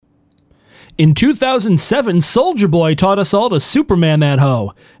In 2007, Soulja Boy taught us all to Superman that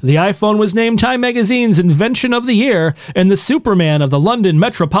hoe. The iPhone was named Time Magazine's Invention of the Year, and the Superman of the London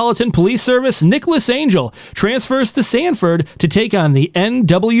Metropolitan Police Service, Nicholas Angel, transfers to Sanford to take on the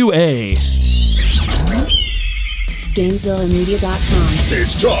NWA. GamezillaMedia.com.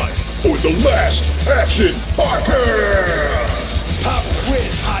 It's time for the Last Action Podcast! Pop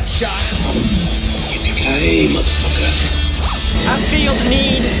quiz, hotshot. Yippee-ki-yay, motherfucker. I feel the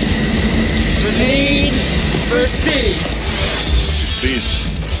need for speed. Please,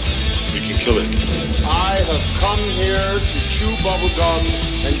 you can kill it. I have come here to chew bubblegum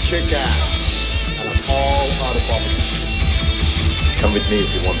and kick ass. And I'm all out of bubblegum. Come with me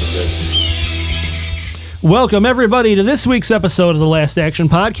if you want to live. Welcome, everybody, to this week's episode of the Last Action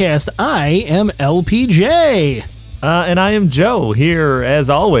Podcast. I am LPJ. And I am Joe, here as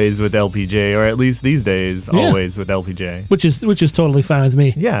always with LPJ, or at least these days, always with LPJ. Which is totally fine with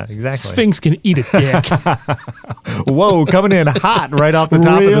me. Yeah, exactly. Sphinx can eat a dick. Whoa, coming in hot right off the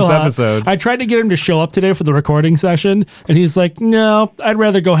top of this episode. I tried to get him to show up today for the recording session, and he's like, no, I'd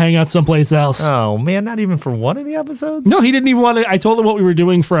rather go hang out someplace else. Oh, man, not even for one of the episodes? No, he didn't even want to. I told him what we were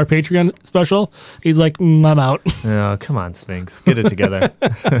doing for our Patreon special. He's like, I'm out. Oh, come on, Sphinx. Get it together.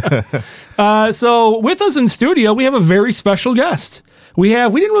 So with us in studio, we have a very special guest. We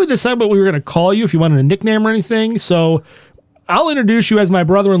didn't really decide what we were going to call you, if you wanted a nickname or anything. So I'll introduce you as my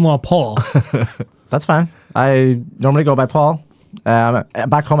brother-in-law, Paul. That's fine. I normally go by Paul.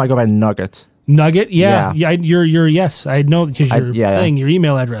 Back home, I go by Nugget. Nugget? Yeah. You're yes. I know because your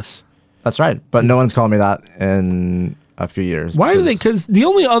email address. That's right. But no one's called me that in a few years. Why do they? Because the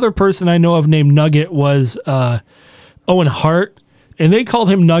only other person I know of named Nugget was Owen Hart. And they called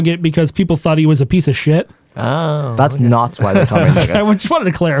him Nugget because people thought he was a piece of shit. Oh. That's not why they call me Nugget. I just wanted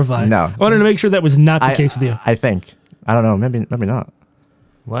to clarify. No. I wanted to make sure that was not the case with you. I think. I don't know. Maybe not.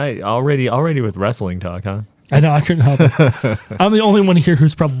 Why? Already with wrestling talk, huh? I know. I couldn't help it. I'm the only one here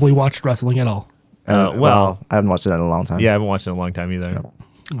who's probably watched wrestling at all. Well, I haven't watched it in a long time. Yeah, I haven't watched it in a long time either. No.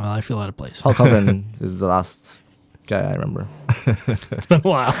 Well, I feel out of place. Hulk Hogan is the last guy I remember. It's been a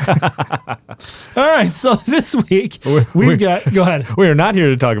while. All right, so this week we've got... Go ahead. We are not here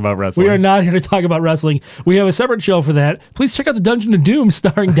to talk about wrestling. We are not here to talk about wrestling. We have a separate show for that. Please check out the Dungeon of Doom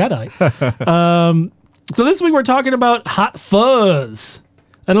starring Deadite. So this week we're talking about Hot Fuzz.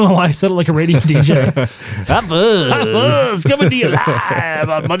 I don't know why I said it like a radio DJ. Hot Fuzz. Hot Fuzz coming to you live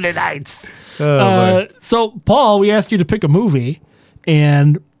on Monday nights. So, Paul, we asked you to pick a movie,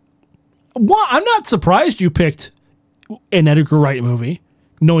 and I'm not surprised you picked an Edgar Wright movie,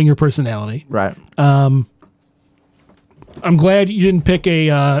 knowing your personality. Right. I'm glad you didn't pick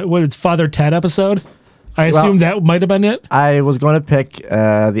a Father Ted episode. I assume that might have been it. I was going to pick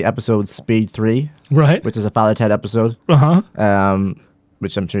the episode Speed 3. Right. Which is a Father Ted episode. Uh-huh.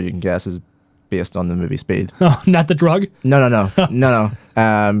 Which I'm sure you can guess is based on the movie Speed. Oh, not the drug? No.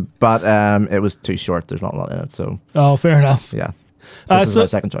 But it was too short. There's not a lot in it, so. Oh, fair enough. Yeah. This is my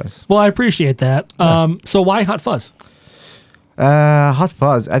second choice. Well, I appreciate that. Yeah. So why Hot Fuzz? Hot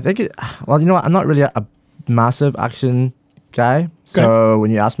Fuzz. I think well, you know what? I'm not really a massive action guy. So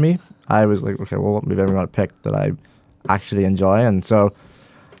when you asked me, I was like, okay, well, what movie am I going to pick that I actually enjoy? And so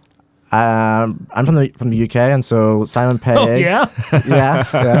I'm from the UK, and so Simon Pegg. Oh, yeah?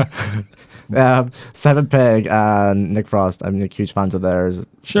 yeah. Simon Pegg and Nick Frost, I'm huge fans of theirs.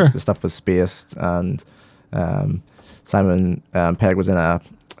 Sure. The stuff was Spaced, and Simon Pegg was in a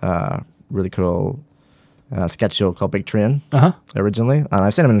really cool sketch show called Big Train originally, and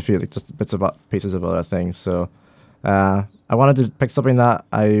I've seen him in a few just pieces of other things. So I wanted to pick something that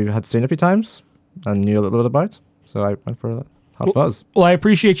I had seen a few times and knew a little bit about. So I went for Hot Fuzz. Well, I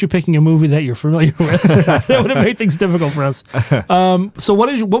appreciate you picking a movie that you're familiar with. That would have made things difficult for us. So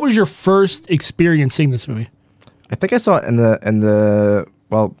what was your first experience seeing this movie? I think I saw it in the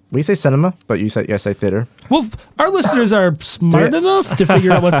well, we say cinema, but you say theater. Well, our listeners are smart enough to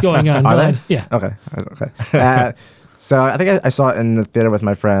figure out what's going on. Are they? Yeah. Okay. So I think I saw it in the theater with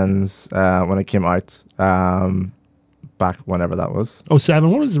my friends when it came out. Back whenever that was.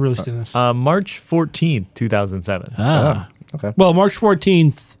 2007. What was the release date of this? March 14th, 2007. Okay. Well, March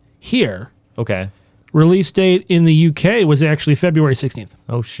 14th here. Okay. Release date in the UK was actually February 16th.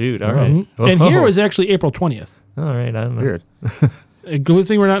 Oh, shoot. All right. And here was actually April 20th. All right. I don't know. Weird. A good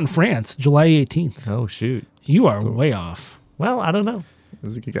thing we're not in France. July 18th. Oh, shoot. You are way off. Well, I don't know.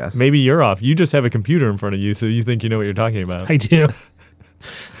 That's a good guess. Maybe you're off. You just have a computer in front of you, so you think you know what you're talking about. I do.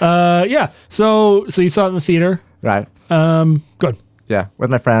 Yeah. So you saw it in the theater. Right. Good. Yeah, with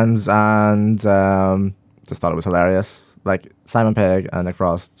my friends, and just thought it was hilarious. Like Simon Pegg and Nick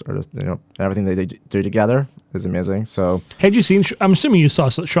Frost, or just everything they do together is amazing. So Had you seen? I'm assuming you saw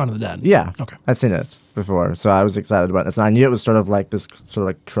Shaun of the Dead. yeah, Okay. I'd seen it before, so I was excited about this, and I knew it was sort of like this sort of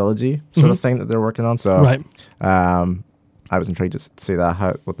like trilogy sort of thing that they're working on. So Right. I was intrigued to see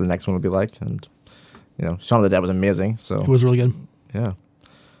that what the next one would be like, and Shaun of the Dead was amazing. So It was really good. yeah.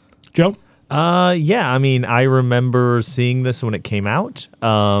 Joe? Yeah, I mean, I remember seeing this when it came out.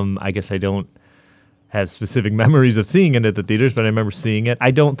 I guess I don't have specific memories of seeing it at the theaters, but I remember seeing it.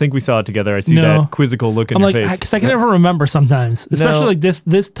 I don't think we saw it together. I see No. that quizzical look in I'm your like, face. because I can never remember sometimes, especially like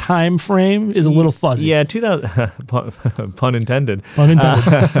this time frame is a little fuzzy. Yeah, 2000 pun intended.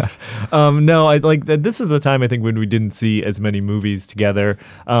 Unintended. No, I like that. This is the time I think when we didn't see as many movies together.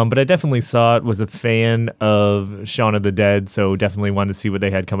 But I definitely saw it. Was a fan of Shaun of the Dead, so definitely wanted to see what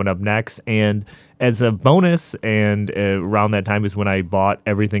they had coming up next. And as a bonus, and around that time is when I bought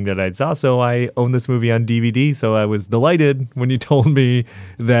everything that I saw. So I owned this movie on DVD. So I was delighted when you told me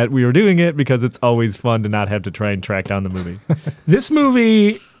that we were doing it, because it's always fun to not have to try and track down the movie. This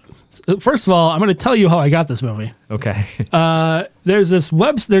movie, first of all, I'm going to tell you how I got this movie. Okay. There's this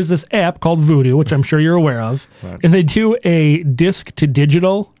app called Vudu, which I'm sure you're aware of, and they do a disc to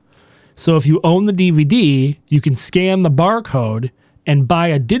digital. So if you own the DVD, you can scan the barcode and buy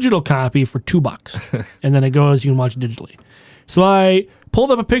a digital copy for $2, and then you can watch it digitally. So I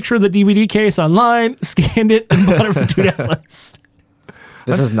pulled up a picture of the DVD case online, scanned it, and bought it for $2.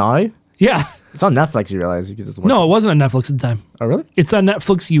 This is now? Yeah. It's on Netflix, you realize. You could just watch No, it. it wasn't on Netflix at the time. Oh, really? It's on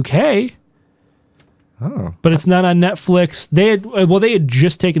Netflix UK. Oh. But it's not on Netflix. They had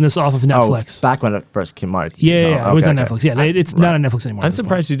just taken this off of Netflix. Oh, back when it first came out. Yeah, Oh, it was on okay. Netflix. Yeah, it's not on Netflix anymore. I'm at this point.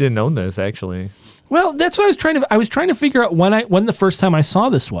 surprised you didn't own this, actually. Well, that's what I was trying to figure out when the first time I saw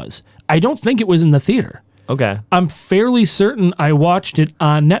this was. I don't think it was in the theater. Okay. I'm fairly certain I watched it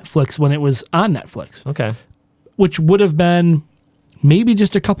on Netflix when it was on Netflix, Okay. which would have been maybe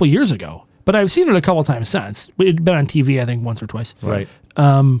just a couple years ago. But I've seen it a couple times since. It'd been on TV, I think, once or twice. Right.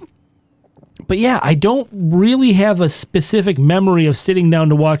 But yeah, I don't really have a specific memory of sitting down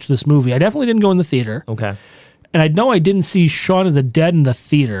to watch this movie. I definitely didn't go in the theater. Okay. And I know I didn't see Shaun of the Dead in the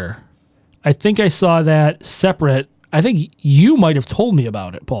theater. I think I saw that separate. I think you might have told me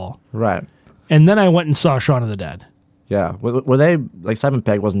about it, Paul. Right. And then I went and saw Shaun of the Dead. Yeah. Were they, like, Simon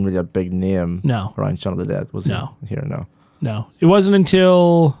Pegg wasn't really a big name No. around Shaun of the Dead, was No. he? Here, no. No, it wasn't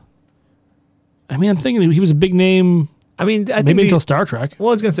until. I mean, I'm thinking he was a big name. I mean, I think Maybe until Star Trek. Well,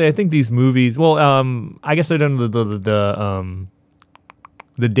 I was gonna say, I think these movies. Well, I guess I don't know the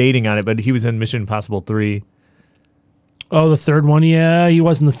dating on it, but he was in Mission Impossible 3, Oh, the third one. Yeah, he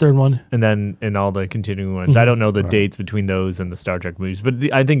was in the third one. and then in all the continuing ones. I don't know the dates between those and the Star Trek movies, but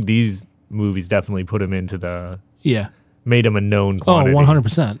I think these movies definitely put him into Yeah. made him a known Oh, quantity.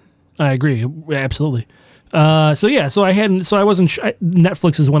 100%. I agree. Absolutely. So I wasn't.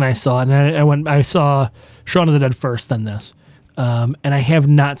 Netflix is when I saw it, and I saw Shaun of the Dead first, then this, and I have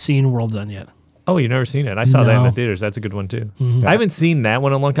not seen World's End yet. Oh, you've never seen it? I saw that in No. the theaters. That's a good one too. I haven't seen that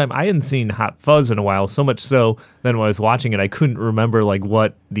one in a long time. I hadn't seen Hot Fuzz in a while, so much so that when I was watching it, I couldn't remember like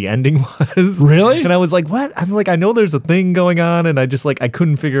what the ending was. Really? And I was like, "What?" I'm like, "I know there's a thing going on," and I just like I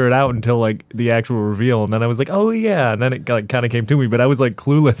couldn't figure it out until like the actual reveal, and then I was like, "Oh yeah," and then it like, kind of came to me, but I was like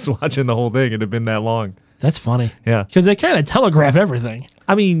clueless watching the whole thing. It had been that long. That's funny. Yeah. Because they kind of telegraph everything.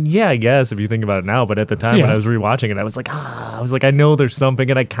 I mean, yeah, I guess if you think about it now, but at the time when Yeah. I was rewatching it, I was like, I know there's something,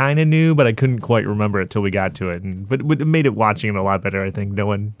 and I kind of knew, but I couldn't quite remember it till we got to it. But it made it watching it a lot better, I think,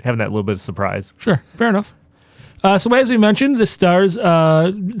 having that little bit of surprise. Sure, fair enough. So as we mentioned, this stars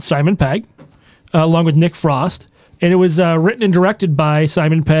Simon Pegg, along with Nick Frost, and it was written and directed by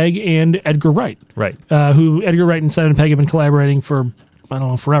Simon Pegg and Edgar Wright. Right. Who Edgar Wright and Simon Pegg have been collaborating for, I don't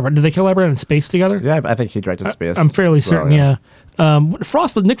know, forever. Did they collaborate on Space together? Yeah, I think he directed Space. I'm fairly as well, certain, yeah. Nick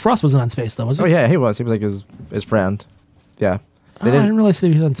Frost wasn't on Space, though, was he? Oh, yeah, he was. He was like his friend. Yeah. I didn't realize he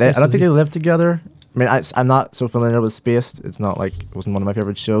was on Space. I don't think they lived together. I mean, I'm not so familiar with Spaced. It's not like it wasn't one of my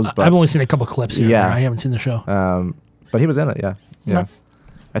favorite shows, but I've only seen a couple clips here. Yeah. I haven't seen the show. but he was in it. Yeah, yeah.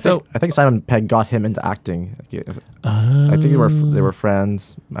 Okay. I think Simon Pegg got him into acting. I think they were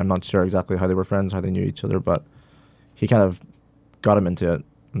friends. I'm not sure exactly how they were friends, how they knew each other, but he kind of got him into it,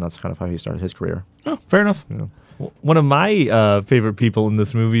 and that's kind of how he started his career. Oh, fair enough. Yeah. One of my favorite people in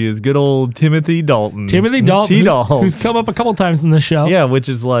this movie is good old Timothy Dalton. Timothy Dalton, T-Dalton. who's come up a couple times in this show. Yeah, which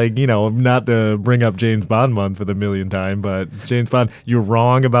is like, not to bring up James Bond month for the millionth time, but James Bond, you're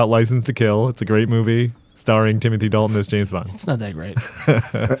wrong about License to Kill. It's a great movie starring Timothy Dalton as James Bond. It's not that great.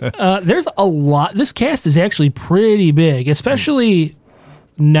 There's a lot. This cast is actually pretty big, especially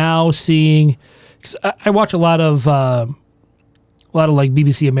now seeing. 'Cause I watch a lot of A lot of like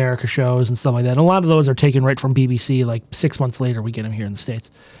BBC America shows and stuff like that. And a lot of those are taken right from BBC. Like 6 months later, we get them here in the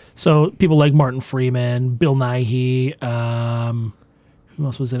States. So people like Martin Freeman, Bill Nighy. Who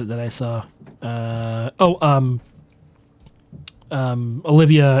else was in it that I saw?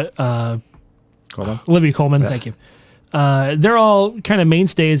 Olivia Colman. Olivia Colman. Thank you. They're all kind of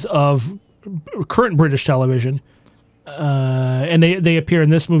mainstays of current British television, and they appear in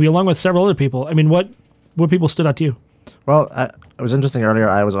this movie along with several other people. I mean, what people stood out to you? Well, it was interesting earlier.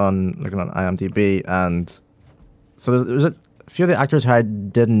 I was looking on IMDb, and so there's a few of the actors who I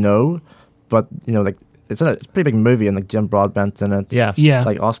didn't know, but like it's a pretty big movie, and like Jim Broadbent's in it. Yeah.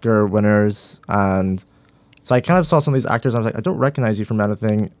 Like Oscar winners, and so I kind of saw some of these actors. And I was like, I don't recognize you from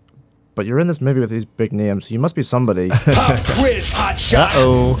anything, but you're in this movie with these big names, so you must be somebody. Pop quiz, hot shot.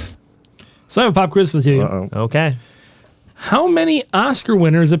 Uh-oh. So I have a pop quiz for you. Okay. How many Oscar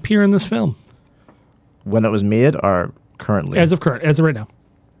winners appear in this film? When it was made or currently? As of right now.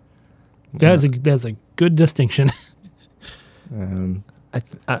 That's a good distinction. Um,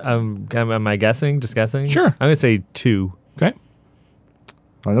 Am I guessing? Just guessing? Sure. I'm going to say 2. Okay.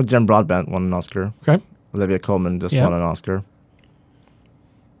 I know Jim Broadbent won an Oscar. Okay. Olivia Colman just Yeah. won an Oscar.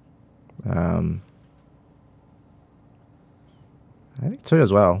 I think 2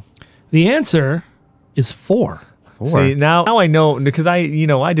 as well. The answer is 4. 4. See, now I know, because I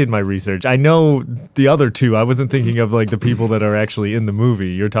did my research. I know the other 2. I wasn't thinking of like the people that are actually in the movie.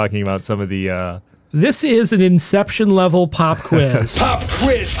 You're talking about some of the... This is an Inception level pop quiz. Pop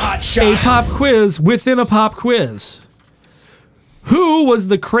quiz, hot A shot. pop quiz within a pop quiz. Who was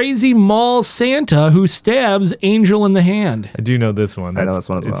the crazy mall Santa who stabs Angel in the hand? I do know this one. I know this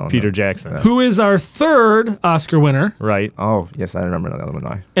one as It's well, Peter yeah. Jackson. Who is our third Oscar winner? Right. Oh, yes, I remember the other one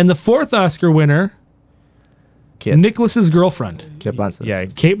now. And the fourth Oscar winner, Kate Nicholas's girlfriend, Blanchett. Yeah.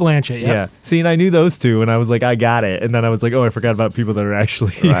 Kate Blanchett. Yeah. See, and I knew those 2, and I was like, I got it. And then I was like, oh, I forgot about people that are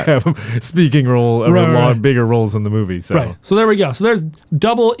actually Right. have speaking role, or Right. bigger roles in the movie. So Right. So there we go. So there's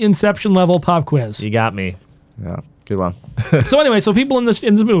double Inception level pop quiz. you got me. Yeah, good one. So anyway, so people in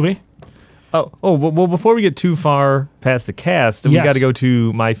the movie. Well, before we get too far past the cast, we Yes. got to go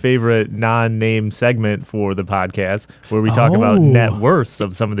to my favorite non-name segment for the podcast, where we talk about Oh. net worths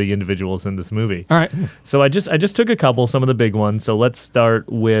of some of the individuals in this movie. All right. So I just took a couple, some of the big ones. So let's start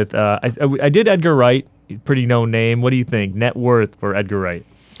with I did Edgar Wright, pretty known name. What do you think net worth for Edgar Wright?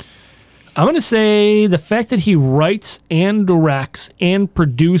 I'm going to say the fact that he writes and directs and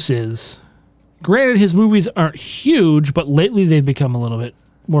produces. Granted, his movies aren't huge, but lately they've become a little bit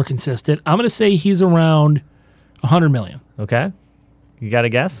more consistent. I'm going to say he's around $100 million. Okay, you got a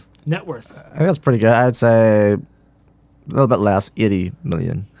guess? Net worth. I think that's pretty good. I'd say a little bit less, 80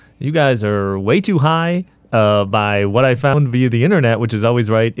 million. You guys are way too high. By what I found via the internet, which is always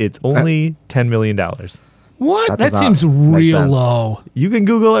right, it's only $10 million. What? That That does seems not make real sense. low. You can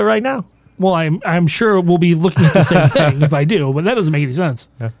Google it right now. Well, I'm sure we'll be looking at the same thing if I do, but that doesn't make any sense.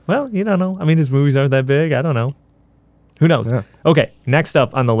 Well, you don't know. I mean, his movies aren't that big. I don't know. Who knows? Yeah. Okay, next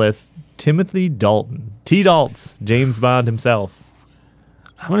up on the list, Timothy Dalton. T. Daltz, James Bond himself.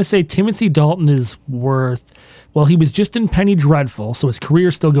 I'm going to say Timothy Dalton is worth, well, he was just in Penny Dreadful, so his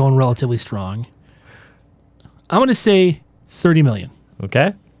career's still going relatively strong. I'm going to say 30 million.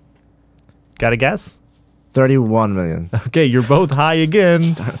 Okay. Got a guess? 31 million. Okay, you're both high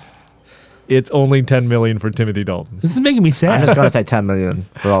again. It's only 10 million for Timothy Dalton. This is making me I'm sad. just going to say 10 million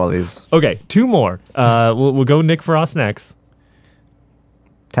for all of these. Okay, 2 more. We'll go Nick Frost next.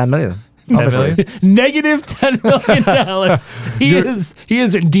 10 million. 10 Obviously. million. Negative $10 million. He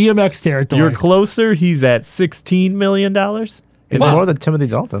is in DMX territory. You're closer. He's at $16 million. It's Wow. more than Timothy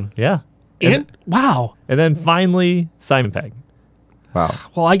Dalton. Yeah. and wow. And then finally, Simon Pegg. Wow.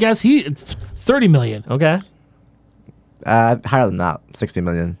 Well, I guess he 30 million. Okay. Higher than that, 60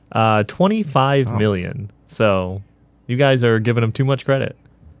 million. 25 million. So you guys are giving him too much credit.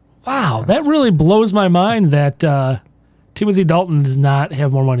 Wow, that really blows my mind that Timothy Dalton does not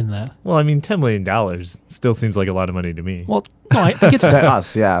have more money than that. Well, I mean, $10 million still seems like a lot of money to me. Well, no, I get To that.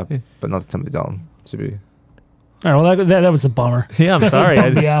 us, yeah, but not to Timothy Dalton. Should be. All right, well, that was a bummer. Yeah, I'm sorry.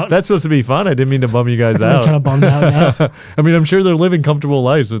 Bummed me out. That's supposed to be fun. I didn't mean to bum you guys I'm out. kind of bummed out now. I mean, I'm sure they're living comfortable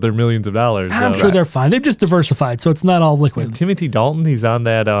lives with their millions of dollars. I'm so- sure they're fine. They've just diversified, so it's not all liquid. Timothy Dalton, he's on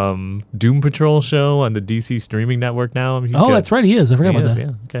that Doom Patrol show on the DC streaming network now. I mean, he's Oh, good. that's right. He is. I forgot He about is, that.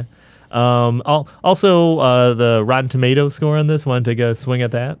 yeah. Okay. Also, the Rotten Tomatoes score on this. Want to take a swing at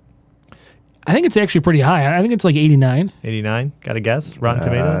that? I think it's actually pretty high. I think it's like 89, 89. Got a guess? Rotten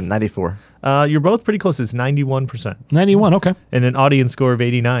Tomatoes. 94. You're both pretty close. It's 91%, 91. Okay, and an audience score of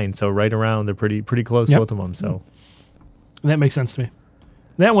 89. So right around, they're pretty close, Yep. both of them. So that makes sense to me.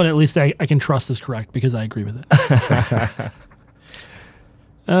 That one, at least, I can trust is correct because I agree with it.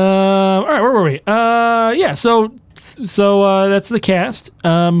 All right, where were we? Yeah, so that's the cast.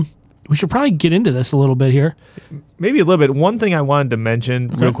 We should probably get into this a little bit here. Maybe a little bit. One thing I wanted to mention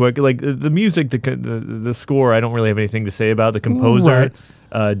real quick, like the music, the score, I don't really have anything to say about. The composer,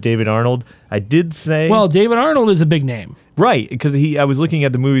 David Arnold, I did say. Well, David Arnold is a big name. Right, because I was looking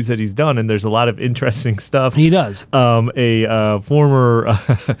at the movies that he's done, and there's a lot of interesting stuff. He does. A former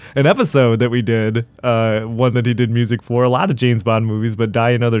an episode that we did, one that he did music for, a lot of James Bond movies, but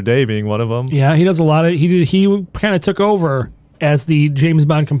Die Another Day being one of them. Yeah, he does a lot of. He kind of took over as the James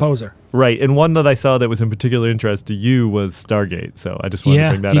Bond composer. Right, and one that I saw that was in particular interest to you was Stargate, so I just wanted to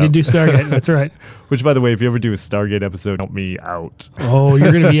bring that up. Yeah, he did do Stargate, that's right. Which, by the way, if you ever do a Stargate episode, help me out. Oh,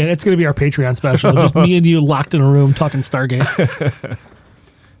 you're going to be it's going to be our Patreon special. Just me and you locked in a room talking Stargate.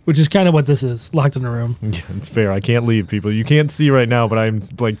 Which is kind of what this is, locked in a room. Yeah, it's fair. I can't leave, people. You can't see right now, but I'm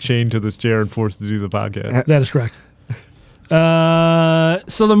like chained to this chair and forced to do the podcast. That is correct.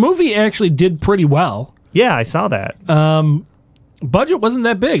 So the movie actually did pretty well. Yeah, I saw that. Budget wasn't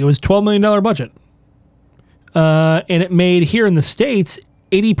that big. It was $12 million budget. And it made here in the States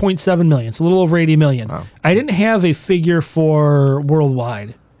 $80.7 million. So a little over $80 million. Wow. I didn't have a figure for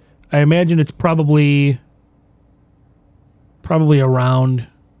worldwide. I imagine it's probably around.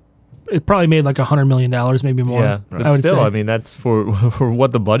 It probably made like $100 million, maybe more. Yeah, but I would still, say. I mean, that's for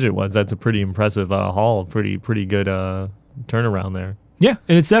what the budget was. That's a pretty impressive haul. Pretty good turnaround there. Yeah,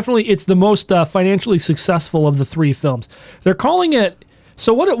 and it's the most financially successful of the three films. They're calling it.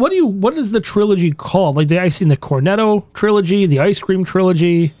 So what is the trilogy called? Like I've seen the Cornetto trilogy, the Ice Cream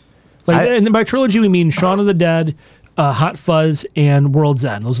trilogy. And by trilogy we mean Shaun of the Dead, Hot Fuzz, and World's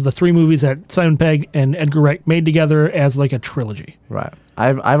End. Those are the three movies that Simon Pegg and Edgar Wright made together as like a trilogy. Right.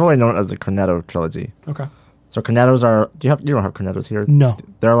 I've only known it as the Cornetto trilogy. Okay. So Cornettos are. You don't have Cornettos here? No.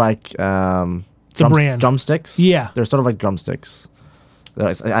 They're like a brand. Drumsticks. Yeah. They're sort of like drumsticks. They're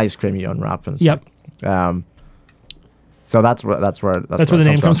like ice cream you unwrap and Yep. So that's where the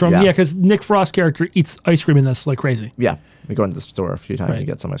name comes from. Yeah, because Nick Frost's character eats ice cream in this like crazy. Yeah. We go into the store a few times to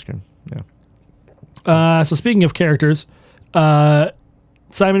get some ice cream. Yeah. So speaking of characters,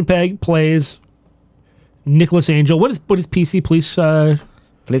 Simon Pegg plays Nicholas Angel. What is PC police?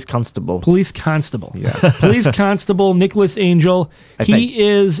 Police constable. Police constable. Yeah. Police constable Nicholas Angel. He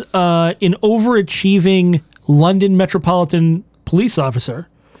is an overachieving London Metropolitan Police officer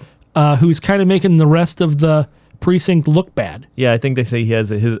who's kind of making the rest of the precinct look bad. Yeah, I think they say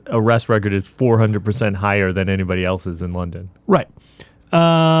his arrest record is 400% higher than anybody else's in London. Right.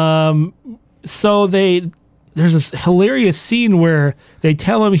 So there's this hilarious scene where they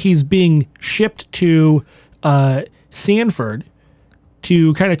tell him he's being shipped to Sanford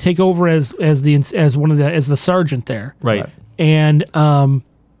to kind of take over as the sergeant there. Right. And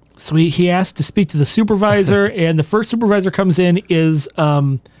so he asked to speak to the supervisor, and the first supervisor comes in is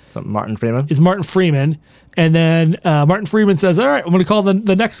Martin Freeman. Martin Freeman, and then Martin Freeman says, "All right, I'm going to call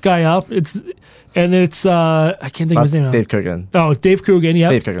the next guy up." I can't think of his name. Dave Coogan. Oh, it's Dave Coogan. Yep.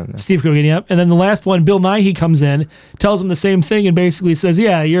 Steve Coogan. Yeah. Steve Coogan. Yep. And then the last one, Bill Nighy comes in, tells him the same thing, and basically says,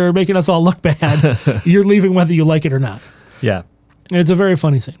 "Yeah, you're making us all look bad. You're leaving whether you like it or not." Yeah. And it's a very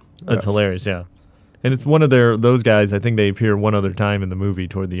funny scene. That's hilarious. Yeah. And it's one of those guys. I think they appear one other time in the movie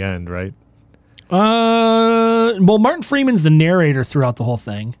toward the end, right? Well, Martin Freeman's the narrator throughout the whole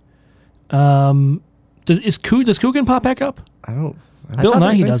thing. Does Coogan pop back up? Bill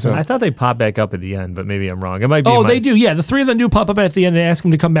Nighy doesn't. I thought they popped back up at the end, but maybe I'm wrong. It might be. Oh, they do. Yeah, the three of them do pop up at the end and ask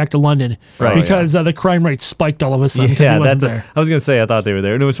him to come back to London because the crime rate spiked all of a sudden because he wasn't there. I was going to say I thought they were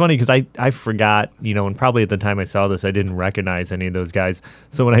there, and it was funny because I forgot, and probably at the time I saw this, I didn't recognize any of those guys.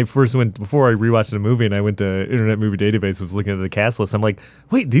 So when I first before I rewatched the movie and I went to Internet Movie Database, was looking at the cast list, I'm like,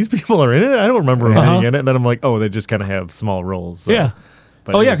 wait, these people are in it? I don't remember being in it. And then I'm like, oh, they just kind of have small roles. So. Yeah.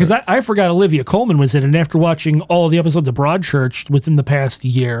 But because I forgot Olivia Colman was in it, and after watching all of the episodes of Broadchurch within the past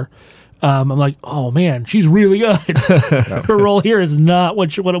year, I'm like, oh man, she's really good. Her role here is not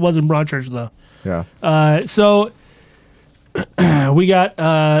what it was in Broadchurch, though. Yeah. So we got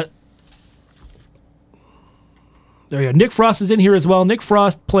there we go. Nick Frost is in here as well. Nick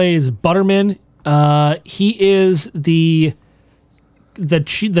Frost plays Butterman. He is the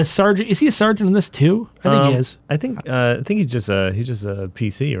sergeant. Is he a sergeant in this too? I think he is. I think he's just a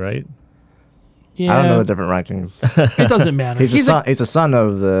PC, right? Yeah. I don't know the different rankings. It doesn't matter. He's a son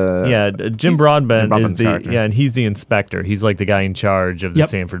of the. Jim Broadbent is the character. and he's the inspector. He's like the guy in charge of the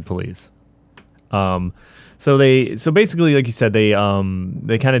Sanford police. So basically, like you said, they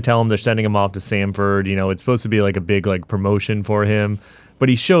kind of tell him they're sending him off to Sanford. It's supposed to be like a big like promotion for him, but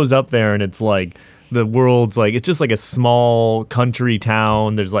he shows up there and it's like the world's like, it's just like a small country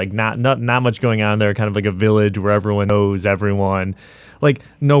town. There's like not much going on there, kind of like a village where everyone knows everyone. Like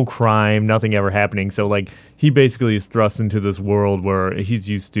no crime, nothing ever happening. So like he basically is thrust into this world where he's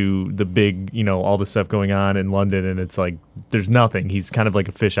used to the big, all the stuff going on in London, and it's like there's nothing. He's kind of like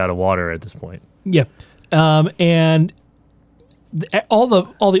a fish out of water at this point. Yeah. And all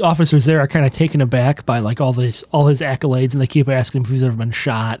the officers there are kind of taken aback by like all his accolades, and they keep asking him if he's ever been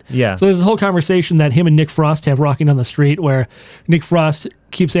shot. Yeah. So there's a whole conversation that him and Nick Frost have walking down the street, where Nick Frost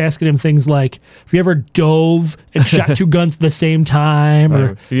keeps asking him things like, "Have you ever dove and shot two guns at the same time?" Or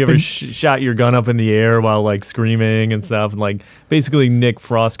have you ever shot your gun up in the air while like screaming and stuff? And like basically Nick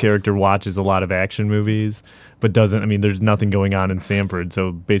Frost's character watches a lot of action movies, but doesn't. I mean, there's nothing going on in Sanford,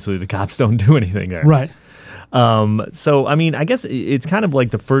 so basically the cops don't do anything there. Right. So, I mean, I guess it's kind of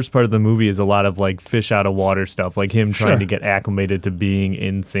like the first part of the movie is a lot of like fish out of water stuff, like him trying to get acclimated to being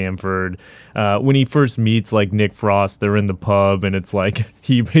in Sanford. When he first meets like Nick Frost, they're in the pub, and it's like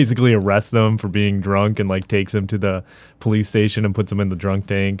he basically arrests them for being drunk and like takes him to the police station and puts him in the drunk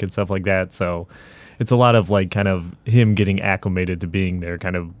tank and stuff like that. So it's a lot of like kind of him getting acclimated to being there,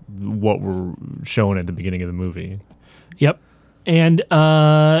 kind of what we're shown at the beginning of the movie. Yep. And,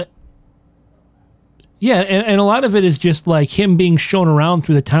 yeah, and a lot of it is just like him being shown around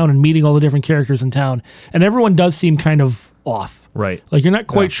through the town and meeting all the different characters in town. And everyone does seem kind of off. Right. Like you're not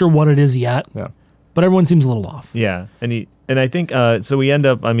quite sure what it is yet. Yeah. But everyone seems a little off. Yeah. And I think so we end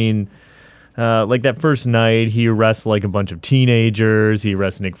up, I mean, like that first night, he arrests like a bunch of teenagers. He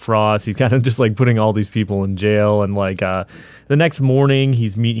arrests Nick Frost. He's kind of just like putting all these people in jail. And like the next morning, he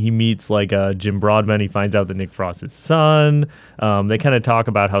meets like Jim Broadbent. He finds out that Nick Frost's his son. They kind of talk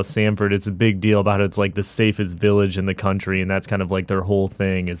about how Sanford, it's a big deal about how it's like the safest village in the country, and that's kind of like their whole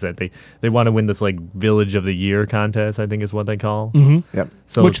thing is that they want to win this like Village of the Year contest, I think is what they call. Mm-hmm. Yep.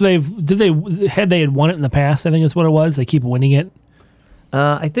 So which they had won it in the past. I think is what it was. They keep winning it.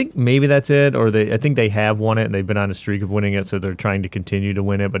 I think maybe that's it, or I think they have won it and they've been on a streak of winning it, so they're trying to continue to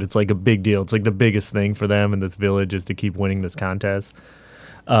win it. But it's like a big deal. It's like the biggest thing for them in this village is to keep winning this contest.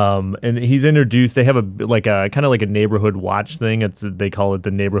 And he's introduced. They have a kind of like a neighborhood watch thing. They call it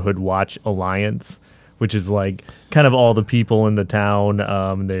the Neighborhood Watch Alliance, which is like kind of all the people in the town.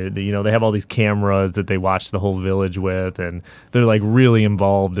 They have all these cameras that they watch the whole village with, and they're like really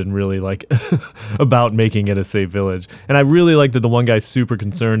involved and really like about making it a safe village. And I really like that the one guy's super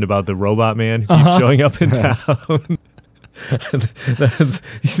concerned about the robot man who keeps showing up in town.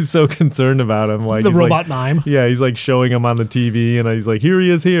 He's so concerned about him, like the robot mime. Yeah, he's like showing him on the TV, and he's like, here he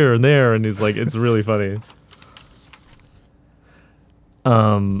is here and there, and he's like, it's really funny.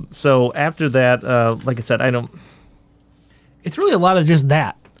 So after that, like I said, It's really a lot of just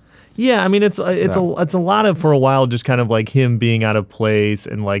that. Yeah, I mean, it's a lot of, for a while, just kind of like him being out of place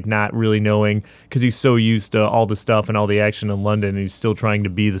and like not really knowing, because he's so used to all the stuff and all the action in London, and he's still trying to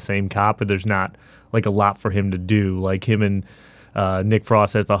be the same cop, but there's not like a lot for him to do. Like him and Nick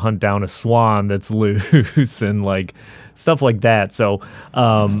Frost have to hunt down a swan that's loose and like stuff like that. So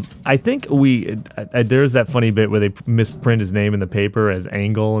I think there's that funny bit where they misprint his name in the paper as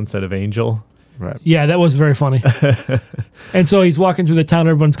Angle instead of Angel. Right. Yeah, that was very funny. And so he's walking through the town.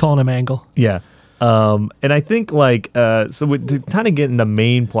 Everyone's calling him Angle. Yeah. And I think like to kind of get in the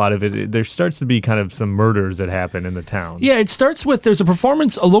main plot of it, there starts to be kind of some murders that happen in the town. Yeah, it starts with there's a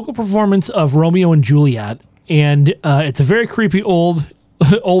local performance of Romeo and Juliet, and it's a very creepy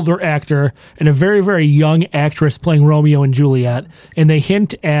older actor and a very, very young actress playing Romeo and Juliet, and they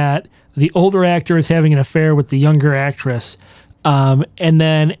hint at the older actor is having an affair with the younger actress. And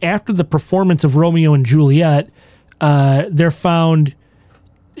then after the performance of Romeo and Juliet, there's a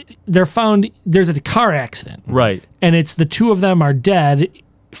car accident. Right. And it's the two of them are dead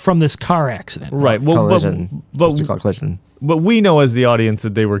from this car accident. Right. Well, Collision. Collision. But we know as the audience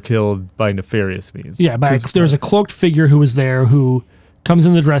that they were killed by nefarious means. Yeah, there's a cloaked figure who was there who comes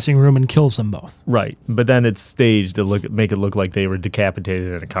in the dressing room and kills them both. Right. But then it's staged to make it look like they were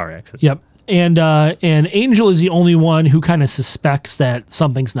decapitated in a car accident. Yep. And Angel is the only one who kind of suspects that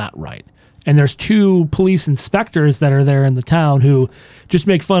something's not right. And there's two police inspectors that are there in the town who just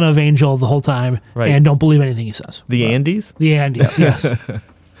make fun of Angel the whole time and don't believe anything he says. The Andes? The Andes, yes.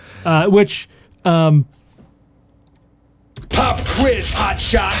 Which... Pop quiz, hot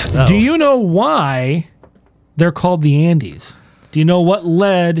shot. Uh-oh. Do you know why they're called the Andes? Do you know what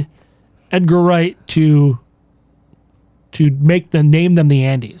led Edgar Wright to name them the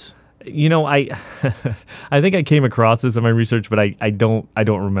Andes? You know, I think I came across this in my research, but I don't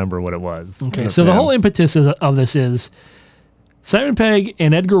remember what it was. Okay, so the whole impetus of this is Simon Pegg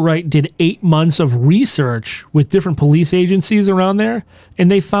and Edgar Wright did 8 months of research with different police agencies around there,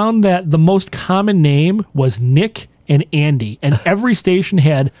 and they found that the most common name was Nick and Andy, and every station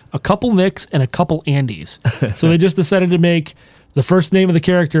had a couple Nicks and a couple Andys. So they just decided to make the first name of the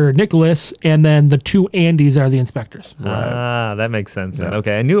character Nicholas, and then the 2 Andys are the inspectors. Ah, that makes sense then.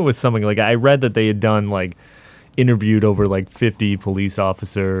 Okay, I knew it was something like I read that they had done like interviewed over like 50 police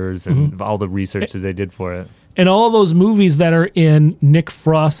officers and all the research that they did for it. And all those movies that are in Nick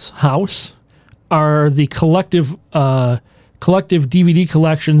Frost's house are the collective DVD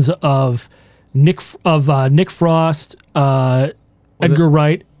collections of Nick Frost, Edgar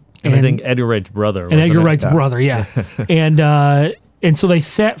Wright, and I think Edgar Wright's brother. And Edgar Wright's brother, yeah. And so they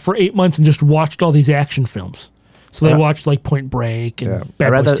sat for 8 months and just watched all these action films. So they watched like Point Break and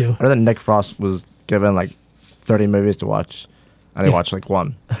Bad Boys 2. I read that Nick Frost was given like 30 movies to watch, and he watched like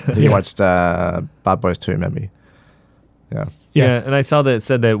one. He watched Bad Boys 2 maybe. Yeah, and I saw that it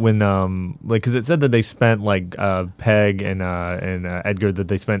said that when because it said that they spent like Pegg and Edgar, that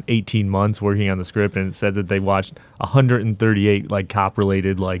they spent 18 months working on the script, and it said that they watched 138 like cop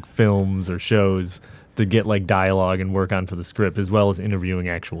related like films or shows to get like dialogue and work on for the script, as well as interviewing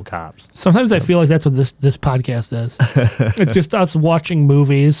actual cops. Sometimes I feel like that's what this podcast is. It's just us watching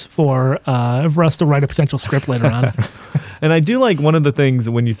movies for us to write a potential script later on. And I do like one of the things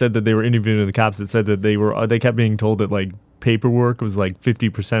when you said that they were interviewing the cops, it said that they kept being told that like paperwork was like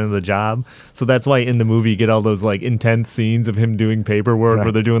 50% of the job. So that's why in the movie you get all those like intense scenes of him doing paperwork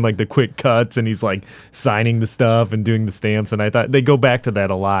where they're doing like the quick cuts and he's like signing the stuff and doing the stamps. And I thought they go back to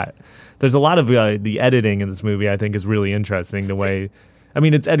that a lot. There's a lot of the editing in this movie I think is really interesting. The way, I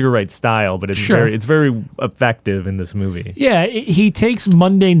mean, it's Edgar Wright's style, but it's very effective in this movie. Yeah, he takes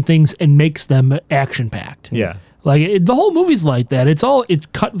mundane things and makes them action packed. Yeah. Like the whole movie's like that. It's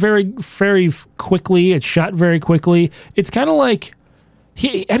cut very, very quickly. It's shot very quickly. It's kind of like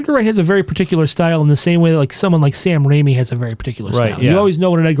Edgar Wright has a very particular style in the same way that like someone like Sam Raimi has a very particular style. Yeah. You always know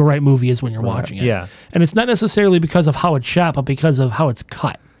what an Edgar Wright movie is when you're watching it. Yeah. And it's not necessarily because of how it's shot, but because of how it's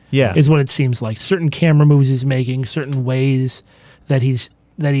cut. Yeah. Is what it seems like. Certain camera moves he's making, certain ways that he's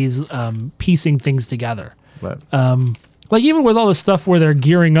piecing things together. Right. Like even with all the stuff where they're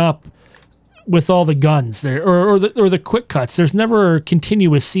gearing up with all the guns there, or the quick cuts, there's never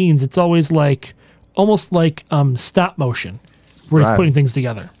continuous scenes. It's always like almost like stop motion, where he's putting things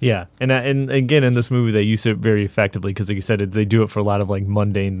together. Yeah, and again in this movie they use it very effectively because, like you said, they do it for a lot of like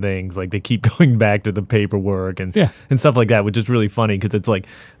mundane things. Like they keep going back to the paperwork and stuff like that, which is really funny because it's like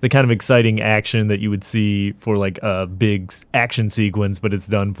the kind of exciting action that you would see for like a big action sequence, but it's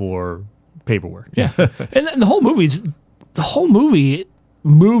done for paperwork. Yeah, and the whole movie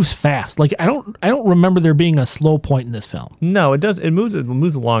moves fast. Like I don't remember there being a slow point in this film. No, it does. It moves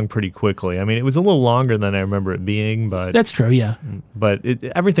along pretty quickly. I mean, it was a little longer than I remember it being, but that's true. Yeah, but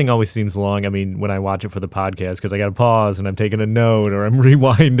everything always seems long. I mean, when I watch it for the podcast, because I got to pause and I'm taking a note or I'm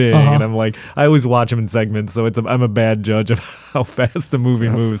rewinding, and I'm like, I always watch them in segments, so I'm a bad judge of how fast a movie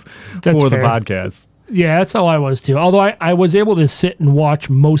moves for the podcast. Yeah, that's how I was too. Although I was able to sit and watch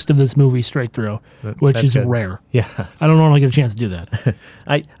most of this movie straight through, which is rare. Yeah. I don't normally get a chance to do that.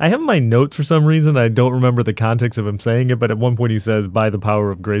 I have my notes for some reason. I don't remember the context of him saying it, but at one point he says, "By the power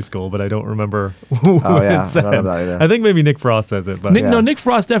of Grayskull," but I don't remember what it said. I don't know either. I think maybe Nick Frost says it. But No, Nick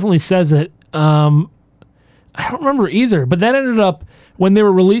Frost definitely says it. I don't remember either, but that ended up, when they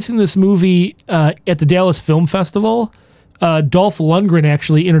were releasing this movie at the Dallas Film Festival, Dolph Lundgren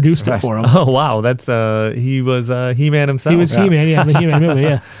actually introduced it for him. Oh, wow. That's he was He-Man himself. He was He-Man, the He-Man movie,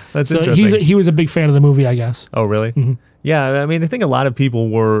 yeah. That's so interesting. He was a big fan of the movie, I guess. Oh, really? Mm-hmm. Yeah, I mean, I think a lot of people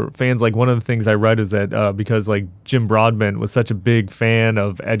were fans. Like, one of the things I read is that because, like, Jim Broadbent was such a big fan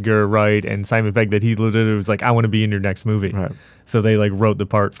of Edgar Wright and Simon Pegg that he literally was like, I want to be in your next movie. Right. So they, like, wrote the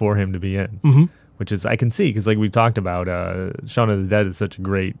part for him to be in. Mm-hmm. Which is, I can see, because like we've talked about, Shaun of the Dead is such a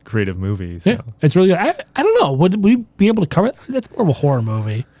great creative movie. So. Yeah, it's really good. I don't know. Would we be able to cover it? That's more of a horror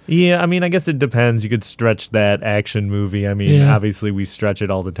movie. Yeah, I mean, I guess it depends. You could stretch that action movie. I mean, obviously we stretch it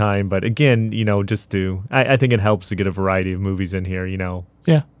all the time. But again, I think it helps to get a variety of movies in here,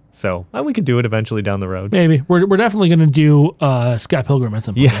 Yeah. So we could do it eventually down the road. Maybe. We're definitely going to do Scott Pilgrim at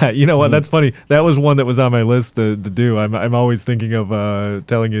some point. Yeah, you know what? That's funny. That was one that was on my list to do. I'm always thinking of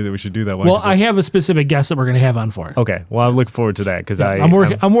telling you that we should do that one. Well, I have a specific guest that we're going to have on for it. Okay. Well, I look forward to that because I'm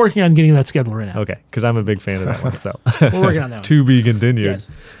working on getting that schedule right now. Okay, because I'm a big fan of that one. So we're working on that one. To be continued. Yes.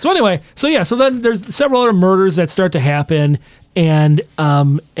 So anyway, so then there's several other murders that start to happen, and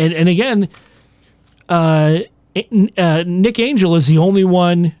again, Nick Angel is the only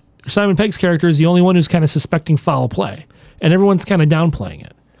one. Simon Pegg's character is the only one who's kind of suspecting foul play, and everyone's kind of downplaying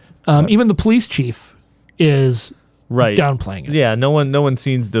it. Even the police chief is right. downplaying it. Yeah, no one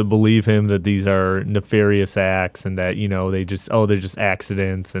seems to believe him that these are nefarious acts and that they're just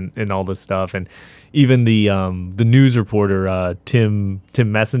accidents and all this stuff. And even the news reporter Tim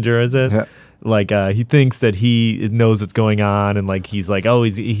Messenger, is it? Yeah. Like he thinks that he knows what's going on, and like he's like, oh,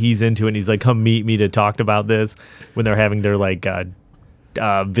 he's into it. And he's like, come meet me to talk about this when they're having their like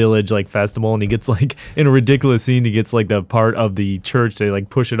village like festival. And he gets like in a ridiculous scene, he gets like the part of the church, they like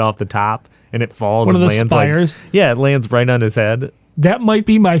push it off the top and it falls. One and of the lands spires. it lands right on his head. That might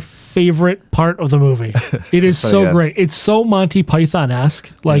be my favorite part of the movie. It is so good. great. It's so Monty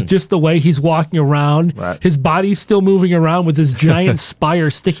Python-esque. Like just the way he's walking around. Right. His body's still moving around with this giant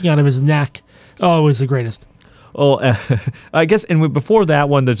spire sticking out of his neck. Oh, it was the greatest. Oh, I guess, and before that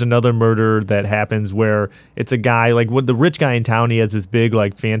one, there's another murder that happens where it's a guy, like the rich guy in town, he has this big,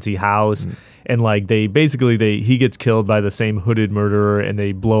 like, fancy house, and, like, he gets killed by the same hooded murderer, and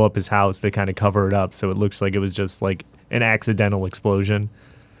they blow up his house. They kind of cover it up, so it looks like it was just, like, an accidental explosion.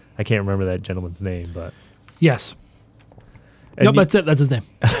 I can't remember that gentleman's name, but... Yes. And Nope, that's it. That's his name.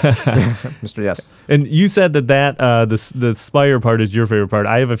 Mr. Yes. And you said that the spire part is your favorite part.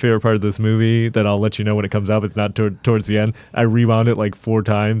 I have a favorite part of this movie that I'll let you know when it comes up. It's not towards the end. I rewound it like 4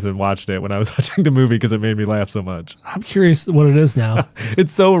 times and watched it when I was watching the movie because it made me laugh so much. I'm curious what it is now.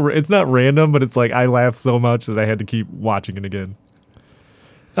 It's not random, but it's like I laughed so much that I had to keep watching it again.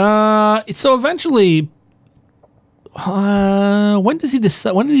 So eventually, when does he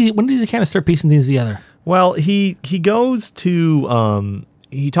decide? When does he kind of start piecing things together? Well, he goes to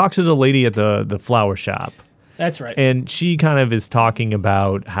he talks to the lady at the flower shop. That's right. And she kind of is talking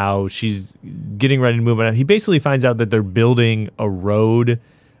about how she's getting ready to move on. He basically finds out that they're building a road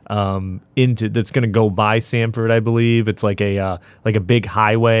that's going to go by Sanford, I believe. It's like a big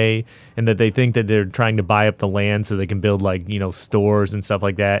highway, and that they think that they're trying to buy up the land so they can build like stores and stuff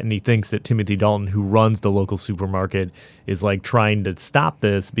like that. And he thinks that Timothy Dalton, who runs the local supermarket, is like trying to stop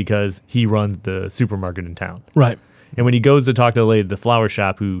this because he runs the supermarket in town. Right. And when he goes to talk to the lady at the flower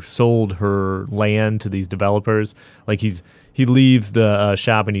shop who sold her land to these developers, like he leaves the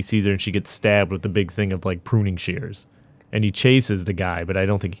shop and he sees her and she gets stabbed with the big thing of like pruning shears. And he chases the guy, but I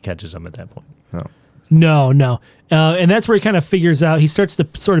don't think he catches him at that point. No. And that's where he kind of figures out, he starts to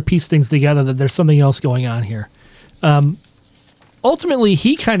sort of piece things together that there's something else going on here. Ultimately,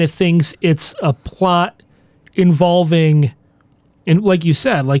 he kind of thinks it's a plot involving, and like you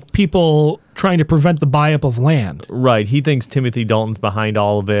said, like people trying to prevent the buy-up of land. Right. He thinks Timothy Dalton's behind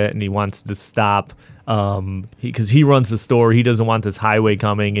all of it, and he wants to stop because he runs the store. He doesn't want this highway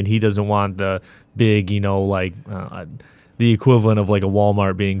coming, and he doesn't want the big, the equivalent of like a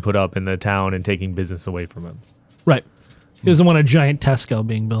Walmart being put up in the town and taking business away from him. Right. He doesn't want a giant Tesco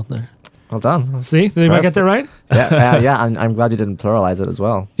being built there. Well done. See? Did anybody get that right? Yeah. I'm glad you didn't pluralize it as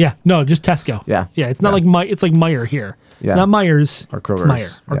well. Yeah. No, just Tesco. Yeah. Yeah. It's not like it's like Meijer here. Yeah. It's not Myers. Or Kroger's. It's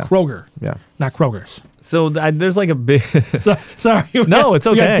Meijer. Or Yeah. Kroger. Yeah. Not Kroger's. So there's like a big... So, sorry. No, it's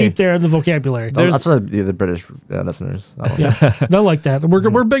We got okay. deep there in the vocabulary. That's for the British listeners. Yeah. They'll like that.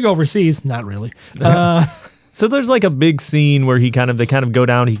 We're big overseas. Not really. So there's like a big scene where they kind of go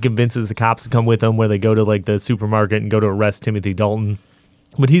down. He convinces the cops to come with him, where they go to like the supermarket and go to arrest Timothy Dalton.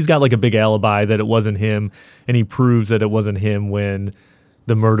 But he's got like a big alibi that it wasn't him, and he proves that it wasn't him when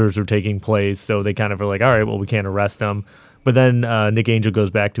the murders were taking place. So they kind of are like, all right, well, we can't arrest him. But then Nick Angel goes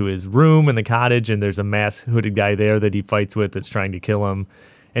back to his room in the cottage, and there's a masked hooded guy there that he fights with that's trying to kill him.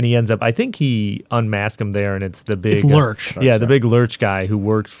 And he ends up, I think he unmasked him there, and it's the big... It's Lurch. the big Lurch guy who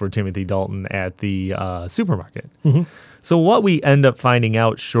worked for Timothy Dalton at the supermarket. Mm-hmm. So what we end up finding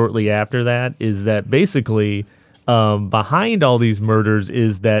out shortly after that is that basically behind all these murders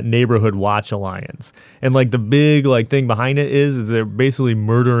is that Neighborhood Watch Alliance. And like the big like thing behind it is they're basically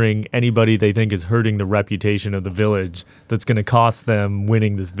murdering anybody they think is hurting the reputation of the village that's going to cost them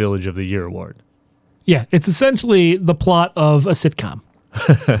winning this Village of the Year award. Yeah. It's essentially the plot of a sitcom.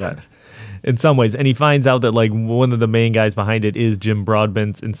 Right. In some ways. And he finds out that like one of the main guys behind it is Jim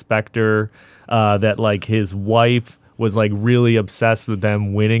Broadbent's inspector, that like his wife was like really obsessed with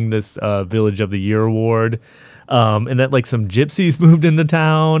them winning this Village of the Year award. And that like some gypsies moved into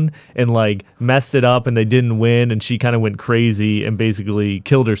town and like messed it up and they didn't win, and she kind of went crazy and basically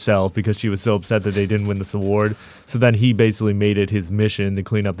killed herself because she was so upset that they didn't win this award. So then he basically made it his mission to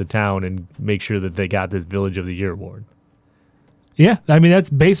clean up the town and make sure that they got this Village of the Year award. Yeah. I mean, that's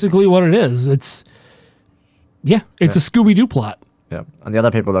basically what it is. It's a Scooby-Doo plot. Yeah. And the other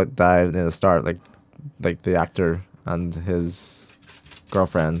people that died in the start, like the actor and his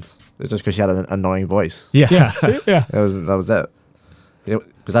girlfriend, it's just because she had an annoying voice. Yeah. That was it.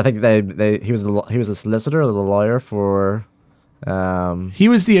 Because I think he was the solicitor or the lawyer for He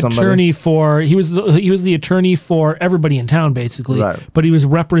was the attorney for he was the attorney for everybody in town basically, Right. but he was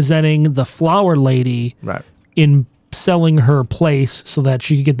representing the flower lady Right. in selling her place so that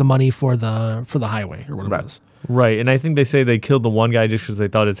she could get the money for the highway or whatever it was. Right, and I think they say they killed the one guy just because they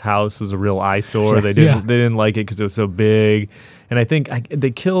thought his house was a real eyesore. They didn't like it because it was so big. And I think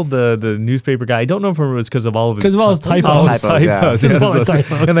they killed the newspaper guy. I don't know if it was because of all of his typos. All his typos, yeah. Because of all the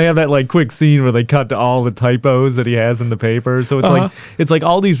typos. And they have that like quick scene where they cut to all the typos that he has in the paper. So it's like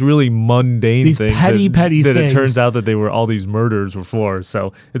all these really mundane These things petty that things. it turns out that they were all these murders were for.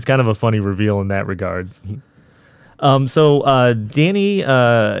 So it's kind of a funny reveal in that regards. So Danny,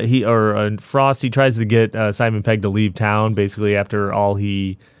 Frost, he tries to get Simon Pegg to leave town basically after all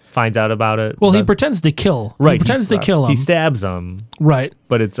he finds out about it. Well, he pretends to kill. Right, He pretends to kill him. He stabs him. Right.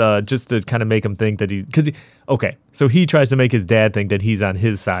 But it's just to kind of make him think that so he tries to make his dad think that he's on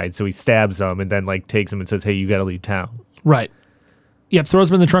his side, so he stabs him and then like takes him and says, "Hey, you got to leave town." Right. Yep. Throws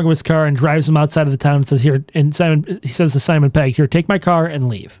him in the trunk of his car and drives him outside of the town and says, "Here." And he says to Simon Pegg, "Here, take my car and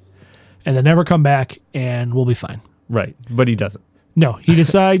leave, and then never come back, and we'll be fine." Right, but he doesn't. No, he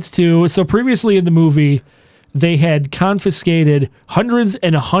decides to. So previously in the movie, they had confiscated hundreds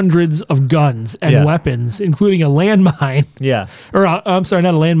and hundreds of guns and weapons, including a landmine. Yeah. Or I'm sorry,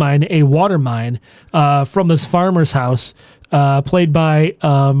 not a landmine, a water mine from this farmer's house, played by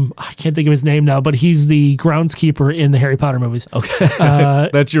I can't think of his name now, but he's the groundskeeper in the Harry Potter movies. Okay,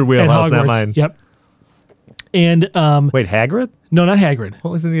 that's your wheelhouse, not mine. Yep. And wait, Hagrid? No, not Hagrid.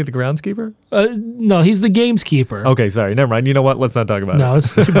 Well, isn't he the groundskeeper? No, he's the gameskeeper. Okay, sorry, never mind. You know what? Let's not talk about it. No,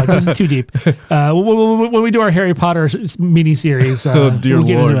 it's too much. This is too deep. When we do our Harry Potter miniseries, dear we'll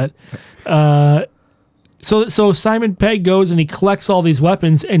get Lord. into it. So Simon Pegg goes and he collects all these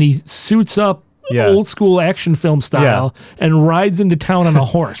weapons and he suits up old school action film style and rides into town on a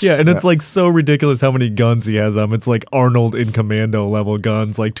horse. Yeah, and it's like so ridiculous how many guns he has. It's like Arnold in Commando level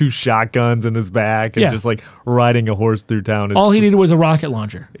guns, like 2 shotguns in his back, and just like riding a horse through town. All he needed was a rocket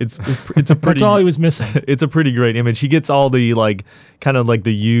launcher. It's a pretty. That's all he was missing. It's a pretty great image. He gets all the like kind of like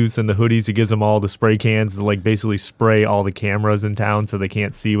the youths and the hoodies. He gives them all the spray cans to like basically spray all the cameras in town so they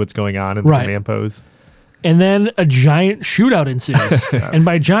can't see what's going on in the command post. And then a giant shootout ensues. And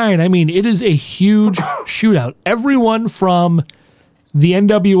by giant, I mean it is a huge shootout. Everyone from the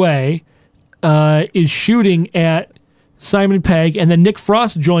NWA is shooting at Simon Pegg, and then Nick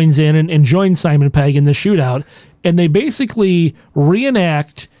Frost joins in and joins Simon Pegg in the shootout. And they basically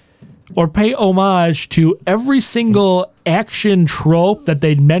reenact or pay homage to every single action trope that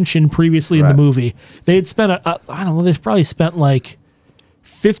they'd mentioned previously in the movie. They had spent, I don't know, they probably spent like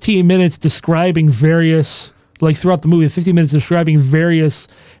 15 minutes describing various, like throughout the movie, 15 minutes describing various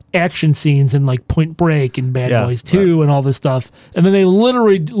action scenes in like Point Break and Bad Boys 2 and all this stuff. And then they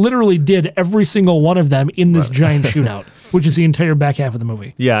literally did every single one of them in this giant shootout, which is the entire back half of the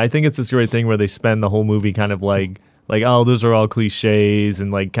movie. Yeah, I think it's this great thing where they spend the whole movie kind of like, oh, those are all cliches, and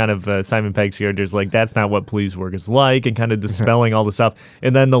like kind of Simon Pegg's character's like, that's not what police work is like, and kind of dispelling all the stuff.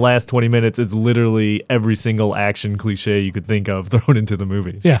 And then the last 20 minutes is literally every single action cliche you could think of thrown into the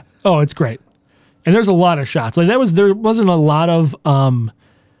movie. Yeah. Oh, it's great. And there's a lot of shots. Like there wasn't a lot of like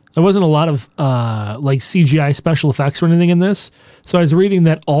CGI special effects or anything in this. So I was reading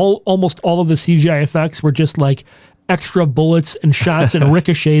that almost all of the CGI effects were just like extra bullets and shots and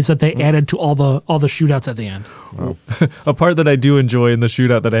ricochets that they added to all the shootouts at the end. Wow. A part that I do enjoy in the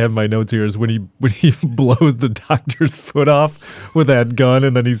shootout that I have in my notes here is when he blows the doctor's foot off with that gun,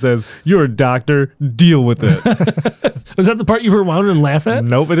 and then he says, "You're a doctor, deal with it." Was that the part you were wanting to laugh at?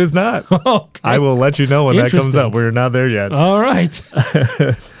 Nope, it is not. Okay. I will let you know when that comes up. We're not there yet. All right.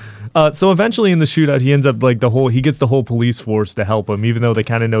 So eventually in the shootout, he ends up like he gets the whole police force to help him, even though they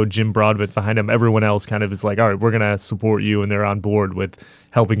kind of know Jim Broadbent behind him. Everyone else kind of is like, all right, we're going to support you. And they're on board with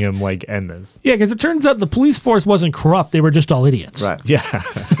helping him like end this. Yeah, because it turns out the police force wasn't corrupt. They were just all idiots. Right. Yeah.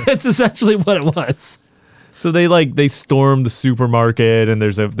 That's essentially what it was. So they storm the supermarket, and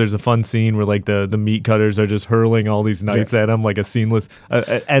there's a fun scene where like the meat cutters are just hurling all these knives at him, like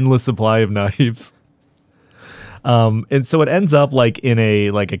an endless supply of knives. And so it ends up like in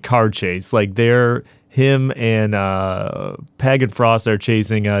a car chase. Like him and Pegg and Frost are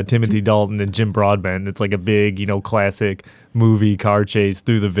chasing Timothy Dalton and Jim Broadbent. It's like a big, classic movie car chase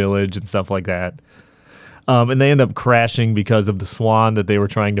through the village and stuff like that. And they end up crashing because of the swan that they were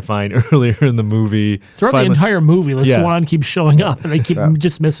trying to find earlier in the movie. Throughout the entire movie, the swan keeps showing up, and they keep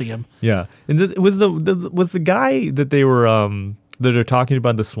just missing him. Yeah, and was the guy that they were that are talking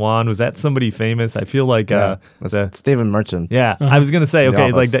about the Swan, was that somebody famous? I feel like That's Stephen Merchant. yeah. I was gonna say,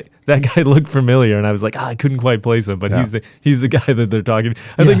 okay, The like Office. that guy looked familiar, and I was like, I couldn't quite place him, but he's the guy that they're talking.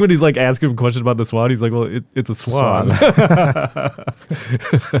 I think when he's like asking him a question about the Swan, he's like, well, it's a swan.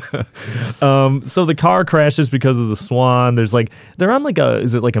 So the car crashes because of the Swan. There's like they're on like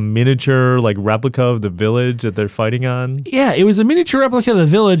is it like a miniature like replica of the village that they're fighting on? Yeah, it was a miniature replica of the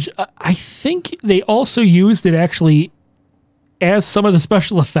village. I think they also used it actually as some of the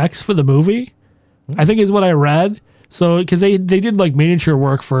special effects for the movie. I think is what I read. So, because they did like miniature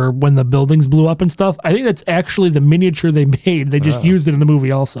work for when the buildings blew up and stuff. I think that's actually the miniature they made. They just used it in the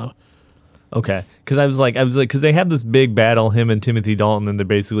movie also. Okay, because I was like, because they have this big battle, him and Timothy Dalton, and they're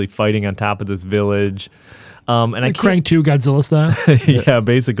basically fighting on top of this village. And I Like Crank 2 Godzilla style. yeah,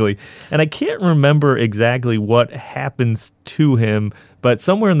 basically. And I can't remember exactly what happens to him, but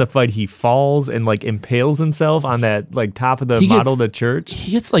somewhere in the fight he falls and like impales himself on that like top of the model of the church.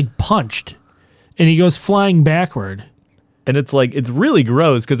 He gets like punched, and he goes flying backward. And it's like, it's really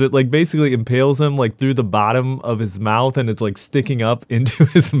gross because it like basically impales him like through the bottom of his mouth and it's like sticking up into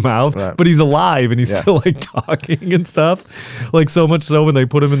his mouth. Right. But he's alive and he's still like talking and stuff. Like so much so when they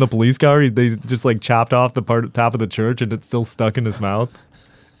put him in the police car, they just like chopped off the top of the church and it's still stuck in his mouth.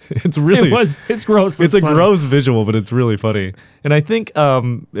 It's really, It's gross. But it's a funny. gross visual, but it's really funny. And I think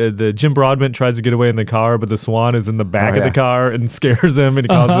the Jim Broadbent tries to get away in the car, but the Swan is in the back of the car and scares him and he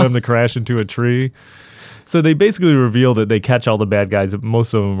causes him to crash into a tree. So they basically reveal that they catch all the bad guys, but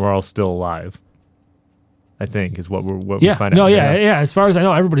most of them are all still alive. I think is what we find out. No, yeah. As far as I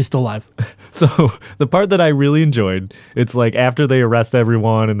know, everybody's still alive. So the part that I really enjoyed, it's like after they arrest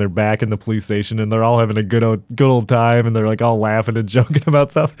everyone and they're back in the police station and they're all having a good old time and they're like all laughing and joking about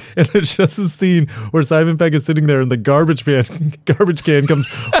stuff. And there's just a scene where Simon Pegg is sitting there and the garbage can comes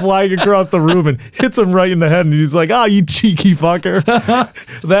flying across the room and hits him right in the head and he's like, you cheeky fucker.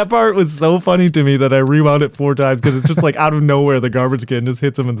 That part was so funny to me that I rewound it 4 times because it's just like out of nowhere the garbage can just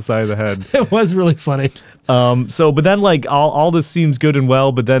hits him in the side of the head. It was really funny. But then like all this seems good and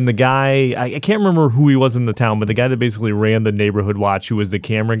well, but then the guy, I can't remember who he was in the town, but the guy that basically ran the neighborhood watch, who was the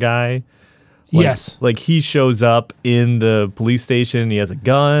camera guy. Yes. Like he shows up in the police station. He has a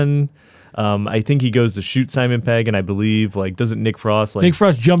gun. I think he goes to shoot Simon Pegg, and I believe doesn't Nick Frost Nick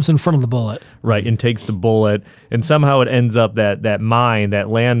Frost jumps in front of the bullet. Right, and takes the bullet, and somehow it ends up that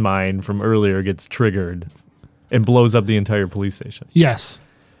landmine from earlier gets triggered and blows up the entire police station. Yes.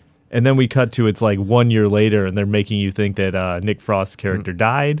 And then we cut to it's like 1 year later, and they're making you think that Nick Frost's character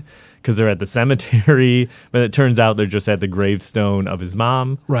died because they're at the cemetery, but it turns out they're just at the gravestone of his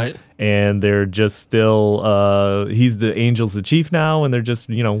mom. Right. And they're just still, he's the Angel's the chief now, and they're just,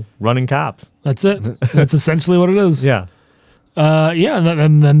 running cops. That's it. That's essentially what it is. Yeah.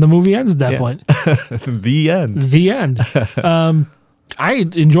 And then the movie ends at that point. The end. The end. I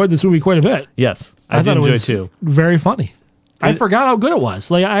enjoyed this movie quite a bit. Yes, I thought did it enjoy was too. very funny. I forgot how good it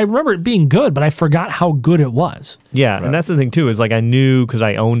was. Like I remember it being good, but I forgot how good it was. Yeah, and that's the thing too, is like I knew because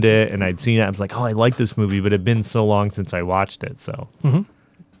I owned it and I'd seen it. I was like, I like this movie, but it'd been so long since I watched it. So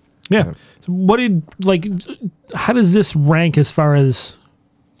Yeah. So how does this rank as far as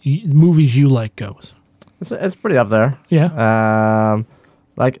movies you like goes? It's pretty up there. Yeah.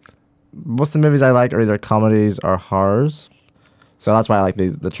 Like most of the movies I like are either comedies or horrors. So that's why I like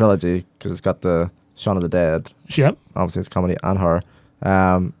the trilogy, because it's got the Shaun of the Dead. Yep. Obviously, it's comedy and horror.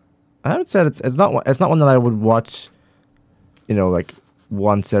 I would say it's not one that I would watch, like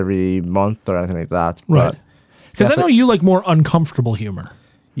once every month or anything like that. Right. Because I know you like more uncomfortable humor.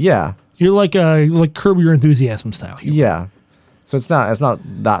 Yeah. You're like Curb Your Enthusiasm style humor. Yeah. So it's not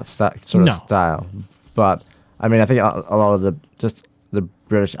that sort of style, but I mean I think a lot of the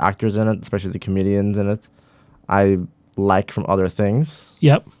British actors in it, especially the comedians in it, I like from other things.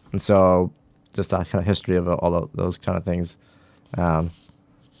 Yep. And so just that kind of history of all of those kind of things. But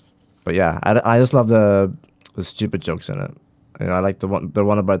yeah, I just love the stupid jokes in it. I like the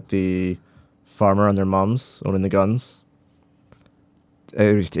one about the farmer and their mums owning the guns.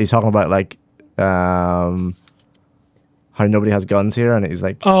 He's talking about how nobody has guns here, and he's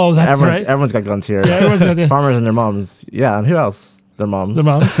like, "Oh, that's right. Everyone's got guns here. Yeah, everyone's got farmers and their mums. Yeah, and who else? Their mums. Their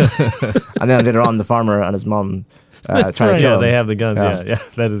mums. And then later on, the farmer and his mum try to kill him. They have the guns. Yeah,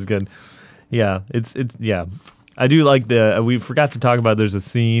 that is good. Yeah, it's yeah. I do like we forgot to talk about. There's a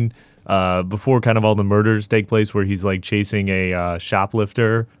scene before kind of all the murders take place, where he's like chasing a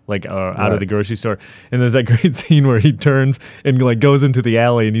shoplifter like out of the grocery store, and there's that great scene where he turns and like goes into the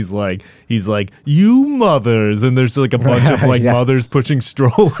alley, and he's like you mothers, and there's like a bunch of like mothers pushing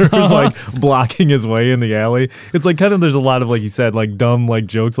strollers like blocking his way in the alley. It's like kind of there's a lot of, like you said, like dumb like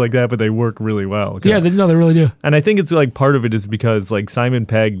jokes like that, but they work really well. Yeah, they really do. And I think it's like part of it is because like Simon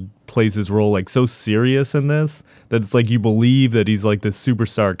Pegg plays his role like so serious in this that it's like you believe that he's like this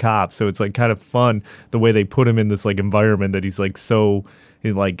superstar cop. So it's like kind of fun the way they put him in this like environment that he's like so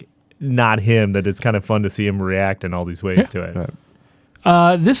like not him, that it's kind of fun to see him react in all these ways to it. Right.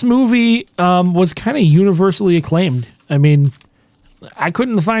 This movie was kind of universally acclaimed. I mean, I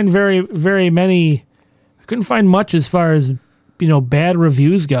couldn't find very many. I couldn't find much as far as bad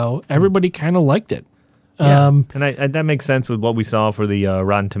reviews go. Everybody kind of liked it. Yeah. And I that makes sense with what we saw for the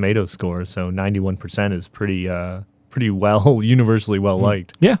Rotten Tomatoes score. So 91% is pretty well, universally well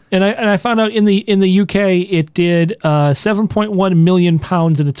liked. Yeah, and I found out in the UK it did 7.1 million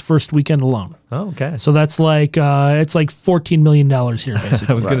pounds in its first weekend alone. Oh, okay. So that's like it's like $14 million here basically.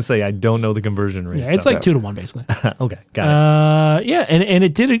 I was going to say I don't know the conversion rate. Yeah, it's like 2 to 1 basically. Okay, got it. Yeah, and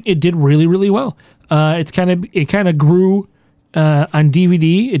it did really well. It kind of grew on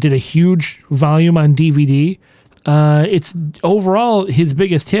DVD. It did a huge volume on DVD. It's overall his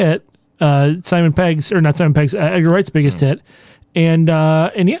biggest hit. Edgar Wright's biggest hit, and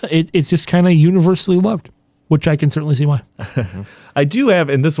yeah, it's just kind of universally loved, which I can certainly see why. I do have,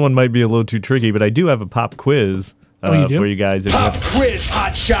 and this one might be a little too tricky, but I do have a pop quiz you do? for you guys. Pop quiz,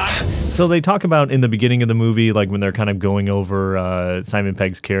 hot shot. So they talk about in the beginning of the movie, like when they're kind of going over Simon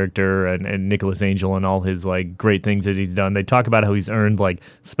Pegg's character and Nicholas Angel and all his like great things that he's done. They talk about how he's earned like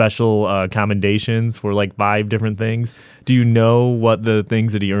special commendations for like 5 different things. Do you know what the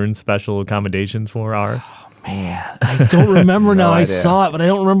things that he earned special accommodations for are? Man, I don't remember now. I saw it, but I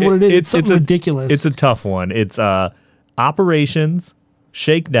don't remember what it is. It's something ridiculous. It's a tough one. It's operations,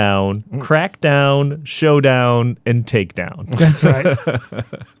 shakedown, crackdown, showdown, and takedown. That's right.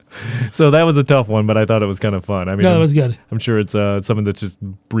 So that was a tough one, but I thought it was kind of fun. I mean, no, it was good. I'm sure it's something that just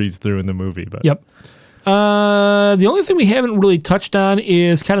breezed through in the movie. But Yep. The only thing we haven't really touched on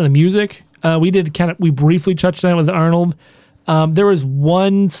is kind of the music. We briefly touched on it with Arnold. There was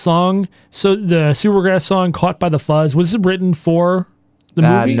one song. So the Supergrass song, Caught by the Fuzz, was it written for the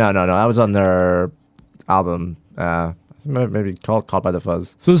movie? No. I was on their album. Maybe called Caught by the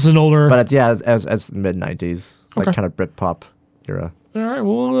Fuzz. So this is an older. But as mid 90s, like Okay. kind of Britpop era. All right,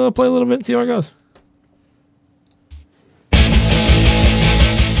 we'll play a little bit and see how it goes.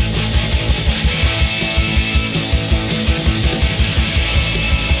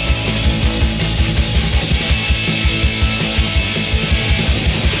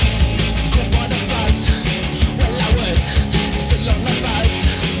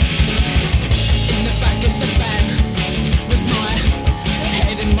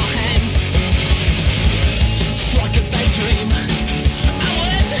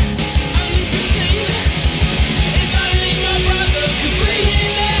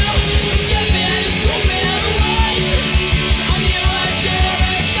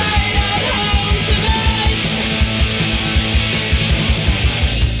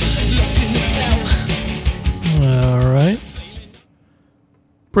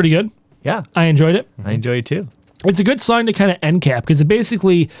 Pretty good. yeah, I enjoyed it. I enjoy it too. It's a good song to kind of end cap because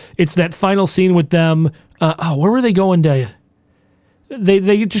it's that final scene with them. Where were they going to?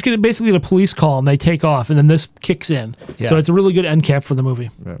 They just get a police call and they take off and then this kicks in. Yeah. So it's a really good end cap for the movie.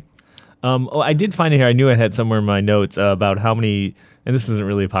 I did find it here. I knew I had somewhere in my notes about how many, and this isn't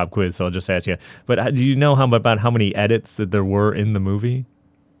really a pop quiz, so I'll just ask you. But do you know about how many edits that there were in the movie?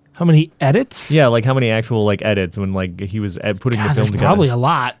 How many edits? Yeah, like how many actual like edits when like he was putting the film there's together? Probably a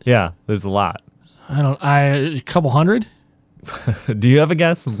lot. Yeah, there's a lot. A couple hundred. Do you have a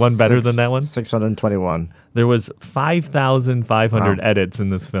guess? One better than that one? 621. There was 5,500 edits in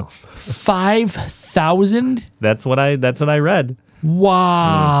this film. 5,000? That's what I read.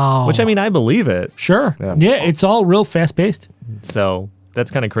 Wow. Which I mean, I believe it. Sure. Yeah. Yeah, it's all real fast paced. So that's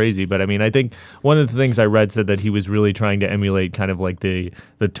kind of crazy. But I mean, I think one of the things I read said that he was really trying to emulate kind of like the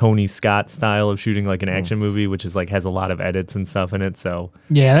Tony Scott style of shooting like an action movie, which is like has a lot of edits and stuff in it. So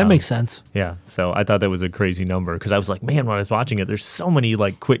Yeah, that makes sense. yeah, so I thought that was a crazy number because I was like, man, when I was watching it, there's so many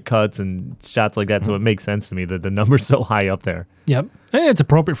like quick cuts and shots like that. So it makes sense to me that the number's so high up there. Yep. I think it's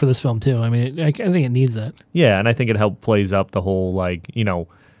appropriate for this film too. I mean, I think it needs that. Yeah, and I think it helped plays up the whole like, you know,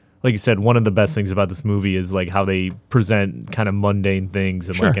 like you said, one of the best things about this movie is like how they present kind of mundane things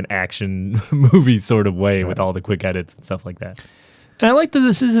in like an action movie sort of way with all the quick edits and stuff like that. And I like that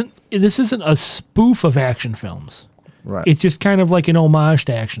this isn't a spoof of action films. Right. It's just kind of like an homage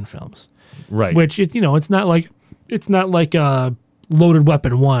to action films. Right. Which it's not like Loaded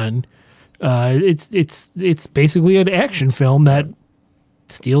Weapon 1. It's basically an action film that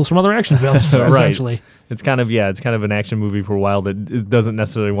steals from other action films, essentially. It's kind of an action movie for a while that doesn't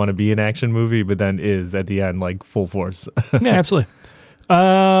necessarily want to be an action movie, but then is at the end like full force. Yeah, absolutely.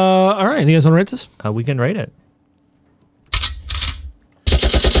 All right, you guys want to rate this? We can rate it.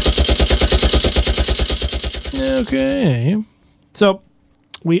 Okay. So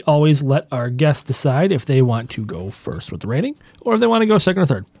we always let our guests decide if they want to go first with the rating or if they want to go second or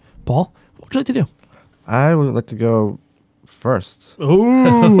third. Paul, what would you like to do? I would like to go first.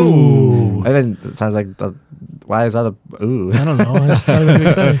 Ooh. I mean, it sounds like why is that a ooh? I don't know. I just thought it would be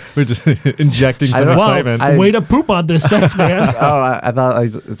exciting. We're just injecting some don't- excitement. I- Way to poop on this. Thanks, man. I thought I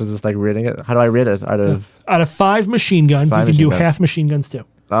was just like reading it. How do I rate it? Out of Out of 5 machine guns, Five you can do machine guns. half machine guns too.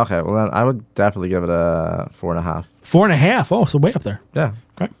 okay, well then I would definitely give it a 4.5. 4.5. Oh, so way up there. Yeah,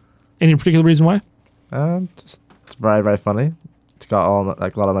 Okay. Any particular reason why? just it's very very funny. It's got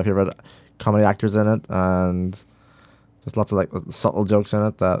like a lot of my favorite comedy actors in it, and there's lots of like subtle jokes in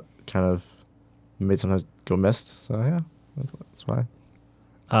it that kind of made sometimes go missed. So yeah, that's why.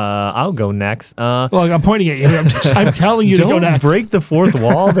 I'll go next. Look, I'm pointing at you. I'm telling you to go Don't next. break the fourth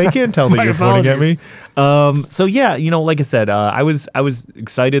wall. They can't tell that My you're pointing at me. apologies. So yeah, like I said, I was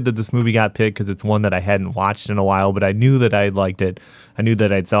excited that this movie got picked because it's one that I hadn't watched in a while, but I knew that I liked it. I knew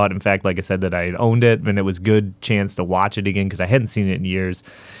that I'd saw it. In fact, like I said, that I had owned it, and it was a good chance to watch it again because I hadn't seen it in years.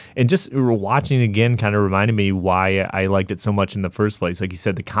 And just watching it again kind of reminded me why I liked it so much in the first place. Like you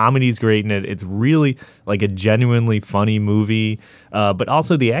said, the comedy's great in it. It's really like a genuinely funny movie, but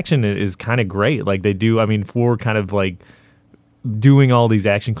also the action is kind of great. Like they do, for kind of like doing all these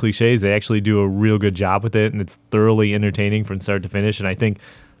action cliches, they actually do a real good job with it, and it's thoroughly entertaining from start to finish. And I think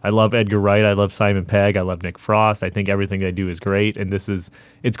I love Edgar Wright. I love Simon Pegg. I love Nick Frost. I think everything they do is great, and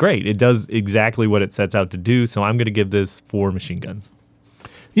it's great. It does exactly what it sets out to do. So I'm going to give this 4 machine guns.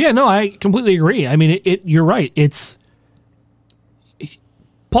 Yeah, no, I completely agree. I mean, you're right.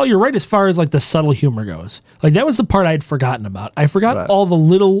 Paul, you're right as far as like the subtle humor goes. Like that was the part I'd forgotten about. I forgot Right. all the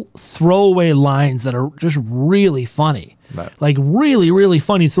little throwaway lines that are just really funny. Right. Like really, really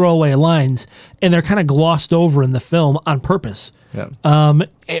funny throwaway lines, and they're kind of glossed over in the film on purpose. Yeah.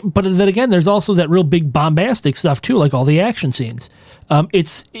 But then again, there's also that real big bombastic stuff too, like all the action scenes.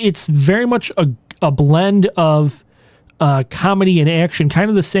 It's very much a blend of comedy and action, kind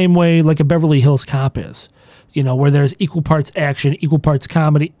of the same way like a Beverly Hills Cop is, where there's equal parts action, equal parts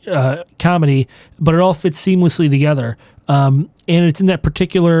comedy, but it all fits seamlessly together. And it's in that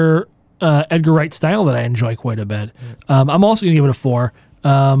particular Edgar Wright style that I enjoy quite a bit. I'm also going to give it a 4.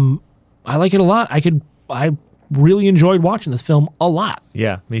 I like it a lot. I really enjoyed watching this film a lot.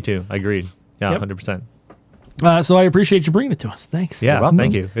 Yeah, me too. I agreed. Yeah, Yep. 100%. So I appreciate you bringing it to us. Thanks. Yeah, welcome.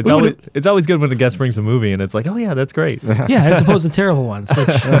 thank you. It's always good when a guest brings a movie and it's like, oh yeah, that's great. Yeah, as opposed to terrible ones, which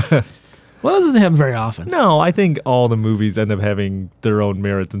well, that doesn't happen very often. No, I think all the movies end up having their own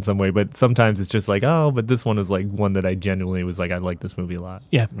merits in some way, but sometimes it's just like, oh, but this one is like one that I genuinely was like, I like this movie a lot.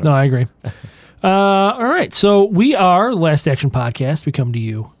 Yeah, no, I agree. All right, so we are Last Action Podcast. We come to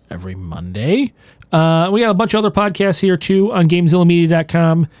you every Monday. We got a bunch of other podcasts here too on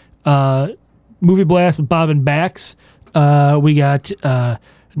GameZillaMedia.com. Movie Blast with Bob and Bax. We got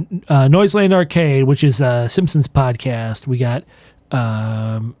Noiseland Arcade, which is a Simpsons podcast. We got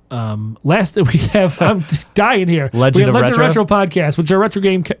I'm dying here. Legend we of have Retro? podcast, which is a retro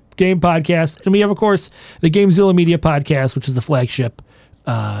game podcast, and we have, of course, the GameZilla Media podcast, which is the flagship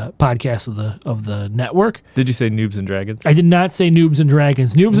podcast of the network. Did you say Noobs and Dragons? I did not say Noobs and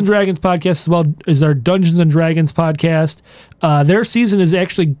Dragons. Noobs and Dragons podcast as well is our Dungeons and Dragons podcast. Their season is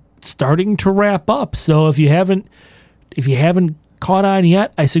actually starting to wrap up. So if you haven't caught on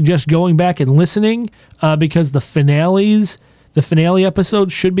yet, I suggest going back and listening because the finale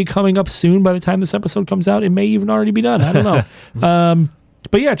episode should be coming up soon. By the time this episode comes out, it may even already be done. I don't know.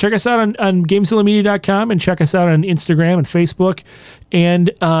 But yeah, check us out on GameZillaMedia.com and check us out on Instagram and Facebook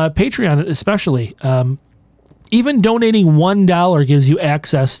and Patreon especially. Even donating $1 gives you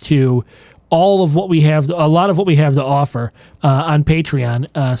access to all of what we have, a lot of what we have to offer on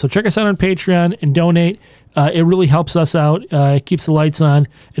Patreon. So check us out on Patreon and donate. It really helps us out. It keeps the lights on.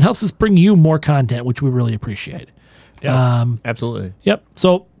 It helps us bring you more content, which we really appreciate. Yeah, absolutely. Yep.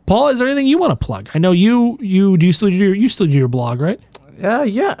 So Paul, is there anything you want to plug? I know you still do your blog, right?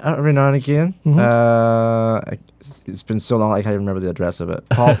 Yeah, every now and again. It's been so long I can't even remember the address of it.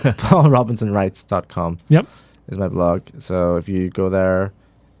 PaulRobinsonWrites.com Yep. is my blog. So if you go there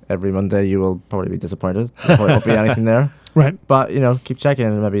every Monday, you will probably be disappointed. There probably won't be anything there. Right. But, keep checking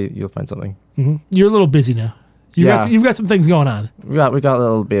and maybe you'll find something. You're a little busy now. You've got some things going on. We got a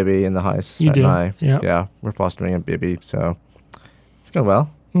little baby in the house. You right do? now. Yeah. Yeah, we're fostering a baby, so it's going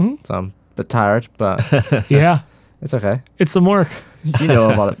well. Mm-hmm. So I'm a bit tired, but Yeah. it's okay. It's some work. You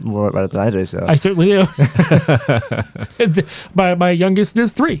know more about it than I do, so. I certainly do. My youngest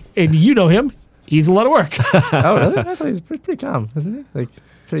is 3, and you know him. He's a lot of work. Oh, really? I thought he was pretty calm, isn't he? Like,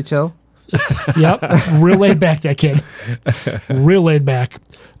 pretty chill. Yep. Real laid back, that kid. Real laid back.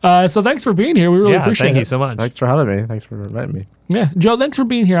 So thanks for being here. We really appreciate it. Thank you so much. Thanks for having me. Thanks for inviting me. Yeah. Joe, thanks for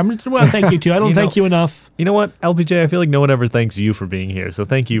being here. I want to thank you, too. I don't thank you enough. You know what, LPJ? I feel like no one ever thanks you for being here, so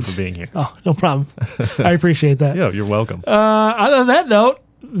thank you for being here. Oh, no problem. I appreciate that. Yeah, you're welcome. On that note,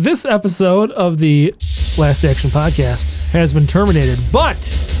 this episode of the Last Action Podcast has been terminated, but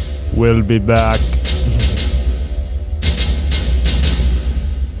We'll be back.